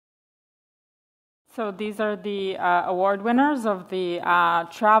So these are the award winners of the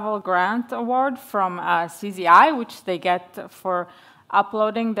Travel Grant Award from CZI, which they get for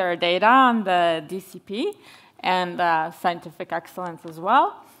uploading their data on the DCP, and scientific excellence as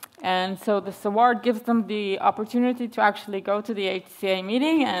well. And so this award gives them the opportunity to actually go to the HCA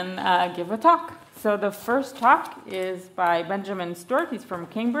meeting and give a talk. So the first talk is by Benjamin Stewart. He's from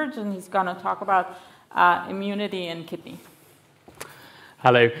Cambridge, and he's going to talk about immunity in kidney.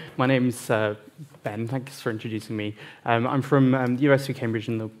 Hello, my name's Ben. Thanks for introducing me. I'm from the University of Cambridge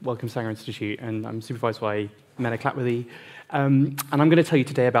in the Wellcome Sanger Institute, and I'm supervised by Mena Clapworthy. And I'm going to tell you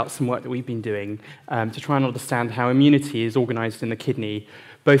today about some work that we've been doing to try and understand how immunity is organized in the kidney,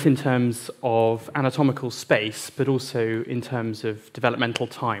 both in terms of anatomical space, but also in terms of developmental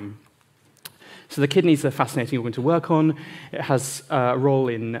time. So the kidney is a fascinating organ to work on. It has a role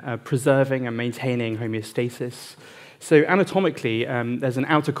in preserving and maintaining homeostasis. So anatomically, there's an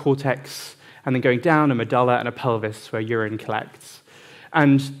outer cortex, and then going down a medulla and a pelvis where urine collects.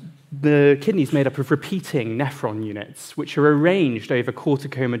 And the kidney is made up of repeating nephron units, which are arranged over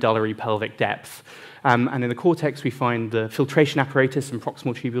corticomedullary pelvic depth. And in the cortex, we find the filtration apparatus and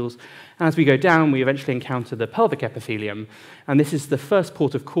proximal tubules. And as we go down, we eventually encounter the pelvic epithelium. And this is the first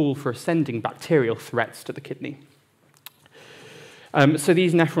port of call for ascending bacterial threats to the kidney. So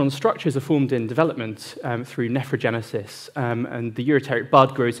these nephron structures are formed in development through nephrogenesis, and the ureteric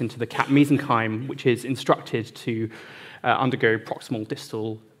bud grows into the cap mesenchyme, which is instructed to undergo proximal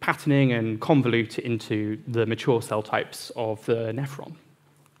distal patterning and convolute into the mature cell types of the nephron.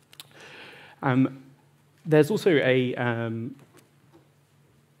 There's also a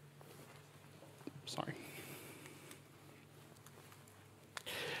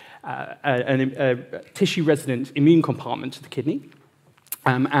tissue-resident immune compartment to the kidney.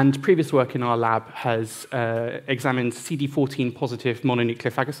 And previous work in our lab has examined CD14-positive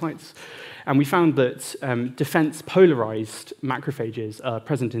mononuclear phagocytes, and we found that defense-polarized macrophages are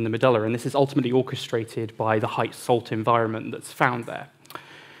present in the medulla, and this is ultimately orchestrated by the high salt environment that's found there.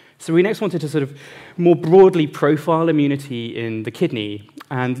 So we next wanted to sort of more broadly profile immunity in the kidney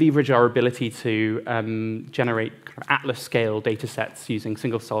and leverage our ability to generate kind of atlas-scale data sets using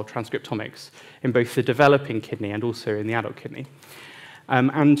single-cell transcriptomics in both the developing kidney and also in the adult kidney.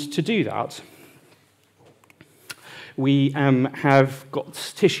 And to do that, we have got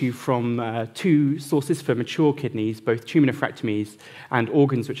tissue from two sources for mature kidneys, both tumor nephrectomies and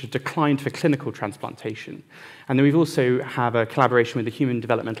organs which have declined for clinical transplantation. And then we've also have a collaboration with the Human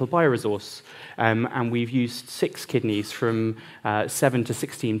Developmental Bioresource, and we've used 6 kidneys from 7 to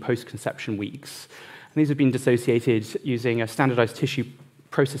 16 post-conception weeks. And these have been dissociated using a standardized tissue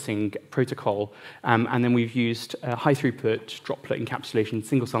processing protocol, and then we've used high-throughput droplet encapsulation,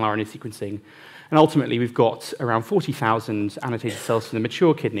 single-cell RNA sequencing, and ultimately we've got around 40,000 annotated cells for the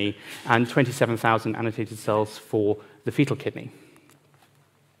mature kidney and 27,000 annotated cells for the fetal kidney.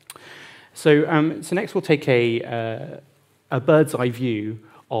 So next we'll take a bird's-eye view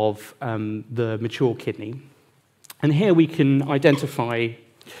of the mature kidney, and here we can identify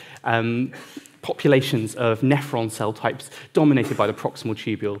populations of nephron cell types dominated by the proximal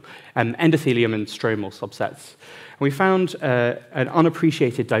tubule, endothelium and stromal subsets. And we found an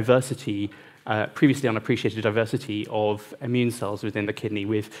unappreciated diversity, previously unappreciated diversity of immune cells within the kidney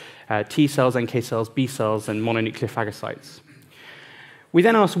with T cells, NK cells, B cells, and mononuclear phagocytes. We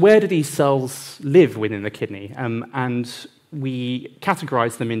then asked, where do these cells live within the kidney? And we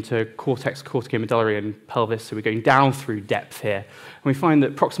categorize them into cortex, corticomedullary, and pelvis, so we're going down through depth here. And we find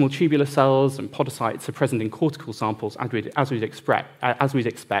that proximal tubular cells and podocytes are present in cortical samples as we'd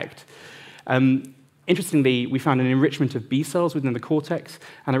expect. Interestingly, we found an enrichment of B cells within the cortex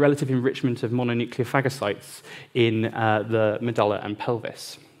and a relative enrichment of mononuclear phagocytes in the medulla and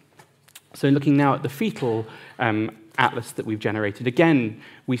pelvis. So looking now at the fetal atlas that we've generated, again,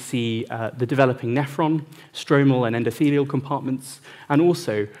 we see the developing nephron, stromal and endothelial compartments, and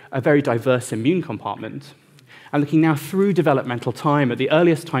also a very diverse immune compartment. And looking now through developmental time, at the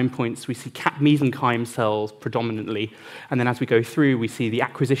earliest time points, we see cap mesenchyme cells predominantly, and then as we go through, we see the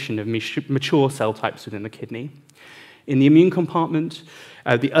acquisition of mature cell types within the kidney. In the immune compartment,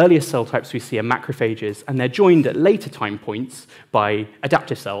 the earliest cell types we see are macrophages, and they're joined at later time points by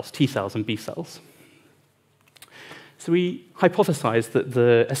adaptive cells, T cells and B cells. So we hypothesized that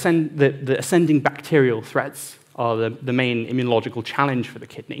the ascending bacterial threats are the main immunological challenge for the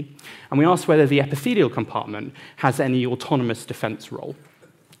kidney, and we asked whether the epithelial compartment has any autonomous defense role.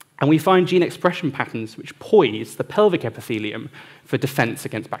 And we find gene expression patterns which poise the pelvic epithelium for defense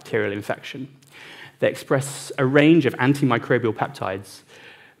against bacterial infection. They express a range of antimicrobial peptides,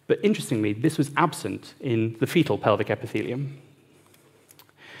 but interestingly, this was absent in the fetal pelvic epithelium.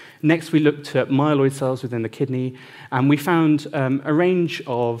 Next, we looked at myeloid cells within the kidney, and we found a range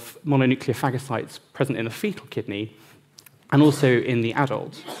of mononuclear phagocytes present in the fetal kidney and also in the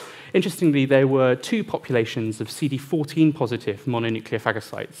adult. Interestingly, there were two populations of CD14-positive mononuclear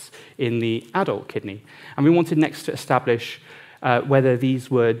phagocytes in the adult kidney, and we wanted next to establish whether these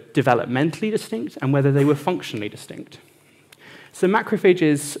were developmentally distinct and whether they were functionally distinct. So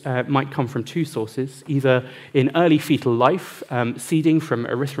macrophages might come from two sources, either in early fetal life, seeding from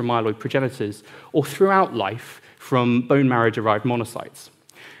erythromyeloid progenitors, or throughout life from bone marrow-derived monocytes.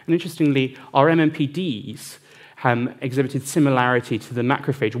 And interestingly, our MMPDs exhibited similarity to the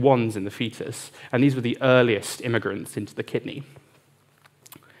macrophage 1s in the fetus, and these were the earliest immigrants into the kidney.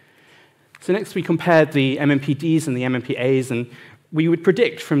 So next we compared the MMPDs and the MMPAs, and we would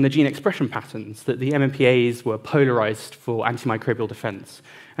predict from the gene expression patterns that the MMPAs were polarized for antimicrobial defense.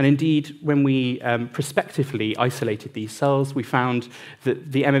 And indeed, when we prospectively isolated these cells, we found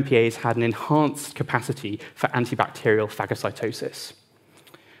that the MMPAs had an enhanced capacity for antibacterial phagocytosis.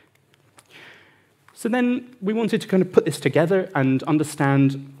 So then we wanted to kind of put this together and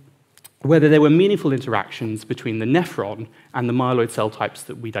understand whether there were meaningful interactions between the nephron and the myeloid cell types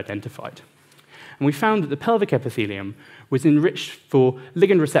that we'd identified. And we found that the pelvic epithelium was enriched for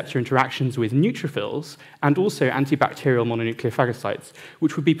ligand receptor interactions with neutrophils and also antibacterial mononuclear phagocytes,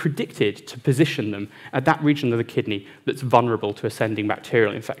 which would be predicted to position them at that region of the kidney that's vulnerable to ascending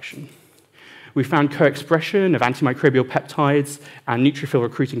bacterial infection. We found co-expression of antimicrobial peptides and neutrophil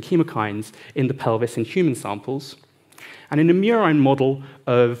recruiting chemokines in the pelvis in human samples. And in a murine model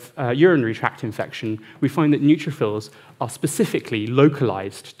of urinary tract infection, we find that neutrophils are specifically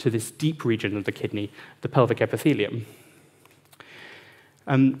localized to this deep region of the kidney, the pelvic epithelium.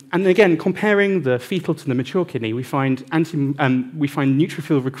 And again, comparing the fetal to the mature kidney, we find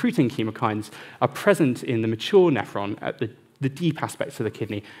neutrophil recruiting chemokines are present in the mature nephron at the deep aspects of the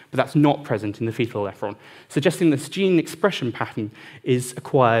kidney, but that's not present in the fetal nephron, suggesting this gene expression pattern is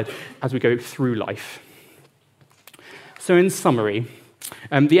acquired as we go through life. So in summary,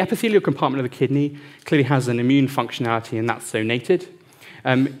 the epithelial compartment of the kidney clearly has an immune functionality, and that's zonated.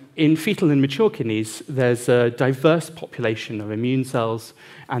 In fetal and mature kidneys, there's a diverse population of immune cells,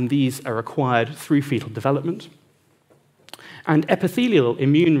 and these are acquired through fetal development. And epithelial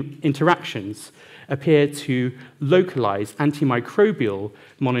immune interactions appear to localize antimicrobial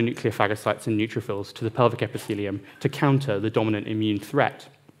mononuclear phagocytes and neutrophils to the pelvic epithelium to counter the dominant immune threat.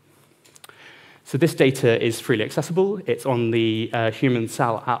 So this data is freely accessible. It's on the Human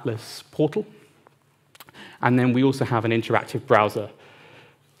Cell Atlas portal. And then we also have an interactive browser,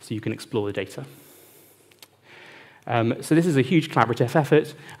 so you can explore the data. So this is a huge collaborative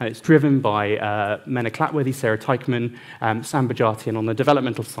effort, and it's driven by Mena Clatworthy, Sarah Teichmann, Sam Bajati, and on the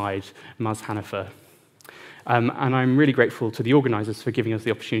developmental side, Maz Hanifer. And I'm really grateful to the organizers for giving us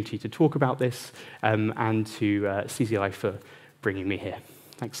the opportunity to talk about this, and to CZI for bringing me here.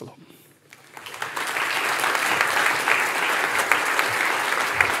 Thanks a lot.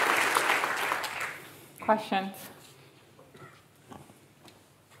 Questions?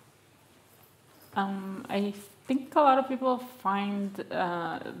 I think a lot of people find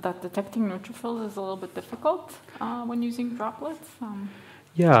that detecting neutrophils is a little bit difficult when using droplets.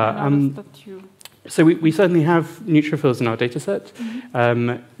 So we certainly have neutrophils in our data set.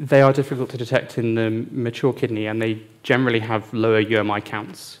 Mm-hmm. They are difficult to detect in the mature kidney, and they generally have lower UMI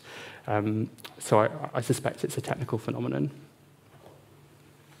counts. So I suspect it's a technical phenomenon.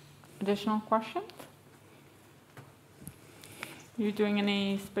 Additional questions? Are you doing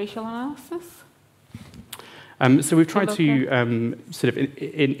any spatial analysis? So we've tried to sort of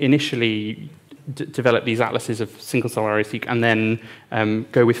initially develop these atlases of single-cell RNA-seq and then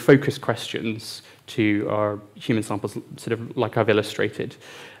go with focus questions to our human samples, sort of like I've illustrated.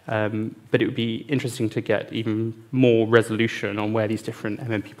 But it would be interesting to get even more resolution on where these different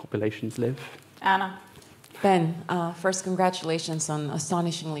MMP populations live. Anna. Ben, first, congratulations on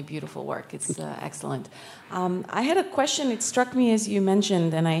astonishingly beautiful work. It's excellent. I had a question. It struck me as you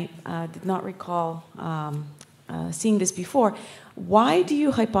mentioned, and I did not recall seeing this before. Why do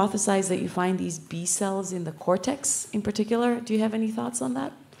you hypothesize that you find these B cells in the cortex in particular? Do you have any thoughts on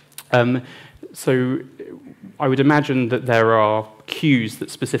that? So I would imagine that there are cues that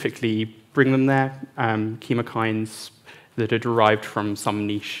specifically bring them there, chemokines that are derived from some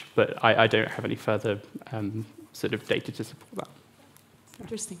niche, but I don't have any further sort of data to support that.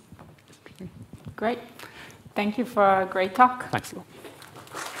 Interesting. Great. Thank you for a great talk. Thanks a lot.